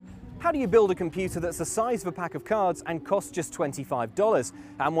How do you build a computer that's the size of a pack of cards and costs just $25?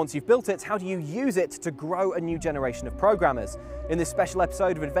 And once you've built it, how do you use it to grow a new generation of programmers? In this special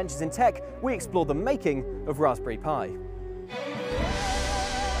episode of Adventures in Tech, we explore the making of Raspberry Pi.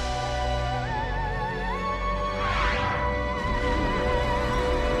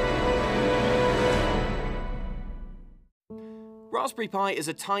 Raspberry Pi is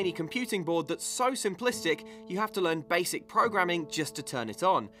a tiny computing board that's so simplistic you have to learn basic programming just to turn it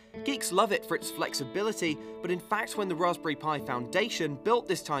on. Geeks love it for its flexibility, but in fact when the Raspberry Pi Foundation built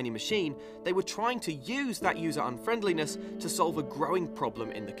this tiny machine, they were trying to use that user unfriendliness to solve a growing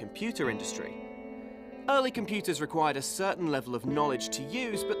problem in the computer industry. Early computers required a certain level of knowledge to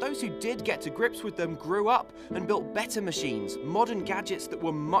use, but those who did get to grips with them grew up and built better machines, modern gadgets that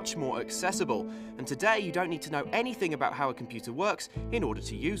were much more accessible. And today you don't need to know anything about how a computer works in order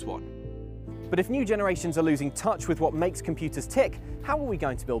to use one. But if new generations are losing touch with what makes computers tick, how are we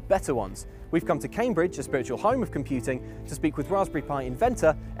going to build better ones? We've come to Cambridge, a spiritual home of computing, to speak with Raspberry Pi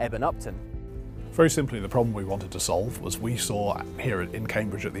inventor Eben Upton. Very simply, the problem we wanted to solve was we saw here in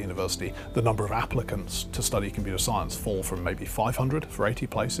Cambridge at the university the number of applicants to study computer science fall from maybe 500 for 80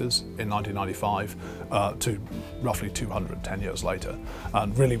 places in 1995 to roughly 200 10 years later.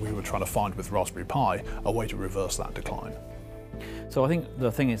 And really we were trying to find with Raspberry Pi a way to reverse that decline. So I think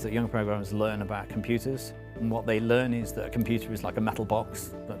the thing is that young programmers learn about computers, and what they learn is that a computer is like a metal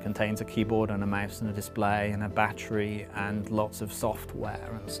box that contains a keyboard and a mouse and a display and a battery and lots of software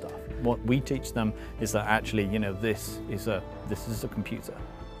and stuff. What we teach them is that actually, this is a computer.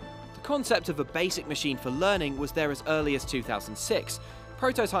 The concept of a basic machine for learning was there as early as 2006.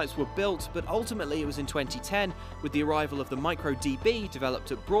 Prototypes were built, but ultimately it was in 2010, with the arrival of the microDB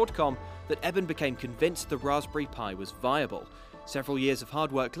developed at Broadcom, that Eben became convinced the Raspberry Pi was viable. Several years of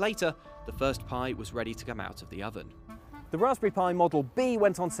hard work later, the first Pi was ready to come out of the oven. The Raspberry Pi Model B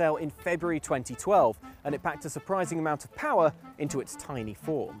went on sale in February 2012, and it packed a surprising amount of power into its tiny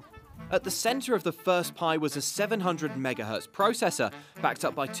form. At the centre of the first Pi was a 700 MHz processor, backed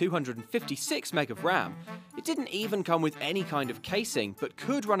up by 256 meg of RAM. It didn't even come with any kind of casing, but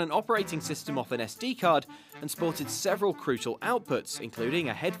could run an operating system off an SD card and sported several crucial outputs, including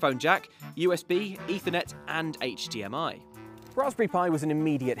a headphone jack, USB, Ethernet and HDMI. Raspberry Pi was an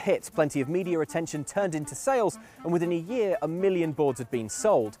immediate hit, plenty of media attention turned into sales, and within a year, 1 million boards had been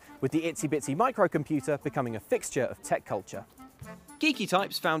sold, with the itsy-bitsy microcomputer becoming a fixture of tech culture. Geeky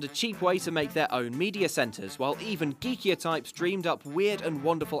types found a cheap way to make their own media centres, while even geekier types dreamed up weird and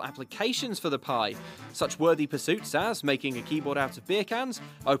wonderful applications for the Pi. Such worthy pursuits as making a keyboard out of beer cans,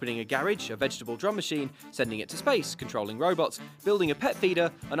 opening a garage, a vegetable drum machine, sending it to space, controlling robots, building a pet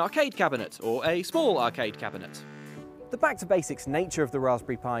feeder, an arcade cabinet, or a small arcade cabinet. The back-to-basics nature of the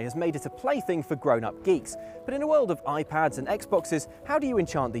Raspberry Pi has made it a plaything for grown-up geeks, but in a world of iPads and Xboxes, how do you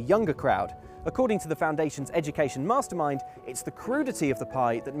enchant the younger crowd? According to the Foundation's Education Mastermind, it's the crudity of the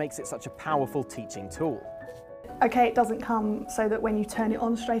Pi that makes it such a powerful teaching tool. Okay, it doesn't come so that when you turn it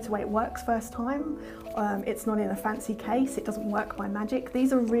on straight away it works first time. It's not in a fancy case, it doesn't work by magic.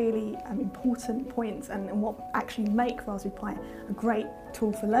 These are really important points and what actually make Raspberry Pi a great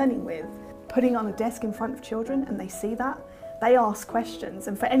tool for learning with. Putting on a desk in front of children and they see that, they ask questions,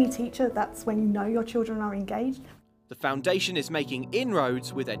 and for any teacher that's when you know your children are engaged. The Foundation is making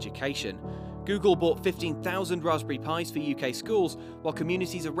inroads with education. Google bought 15,000 Raspberry Pis for UK schools, while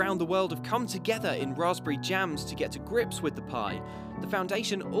communities around the world have come together in Raspberry Jams to get to grips with the Pi. The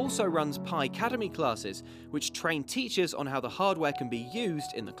Foundation also runs Pi Academy classes, which train teachers on how the hardware can be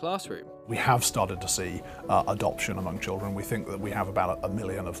used in the classroom. We have started to see adoption among children. We think that we have about 1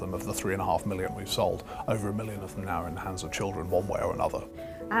 million of them, of the 3.5 million we've sold. Over 1 million of them now are in the hands of children one way or another.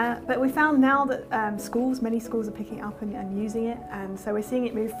 But we found now that many schools are picking it up and using it, and so we're seeing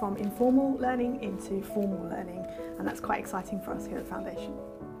it move from informal learning into formal learning, and that's quite exciting for us here at the Foundation.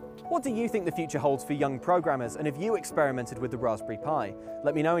 What do you think the future holds for young programmers, and have you experimented with the Raspberry Pi?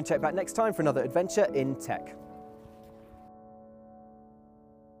 Let me know and check back next time for another adventure in tech.